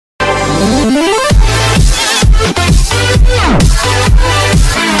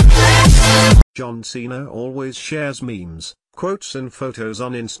John Cena always shares memes, quotes and photos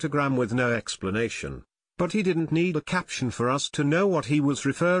on Instagram with no explanation. But he didn't need a caption for us to know what he was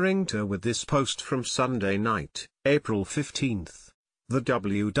referring to with this post from Sunday night, April 15th. The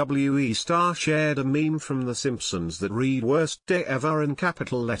WWE star shared a meme from The Simpsons that read "Worst day ever" in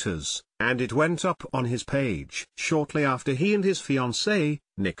capital letters, and it went up on his page shortly after he and his fiancée,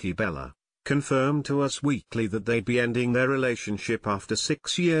 Nikki Bella, confirmed to Us Weekly that they'd be ending their relationship after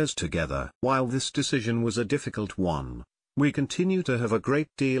 6 years together. While this decision was a difficult one, we continue to have a great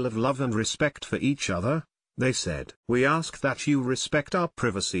deal of love and respect for each other, they said. We ask that you respect our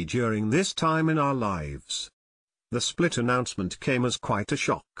privacy during this time in our lives. The split announcement came as quite a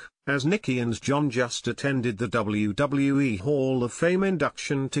shock, as Nikki and John just attended the WWE Hall of Fame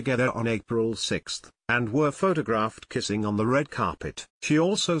induction together on April 6, and were photographed kissing on the red carpet. She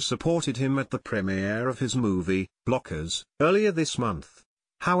also supported him at the premiere of his movie, Blockers, earlier this month.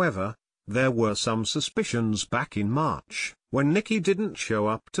 However, there were some suspicions back in March, when Nikki didn't show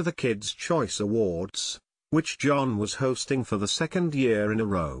up to the Kids' Choice Awards, which John was hosting for the second year in a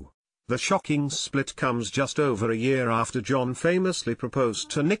row. The shocking split comes just over a year after John famously proposed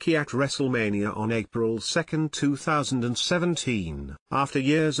to Nikki at WrestleMania on April 2, 2017. After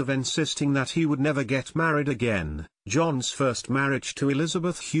years of insisting that he would never get married again, John's first marriage to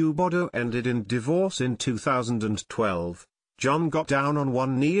Elizabeth Hubodo ended in divorce in 2012. John got down on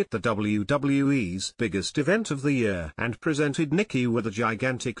one knee at the WWE's biggest event of the year and presented Nikki with a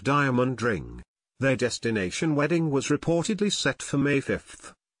gigantic diamond ring. Their destination wedding was reportedly set for May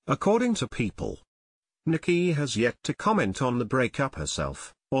 5. According to People. Nikki has yet to comment on the breakup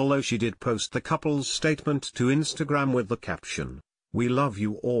herself, although she did post the couple's statement to Instagram with the caption, "We love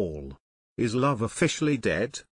you all. Is love officially dead?"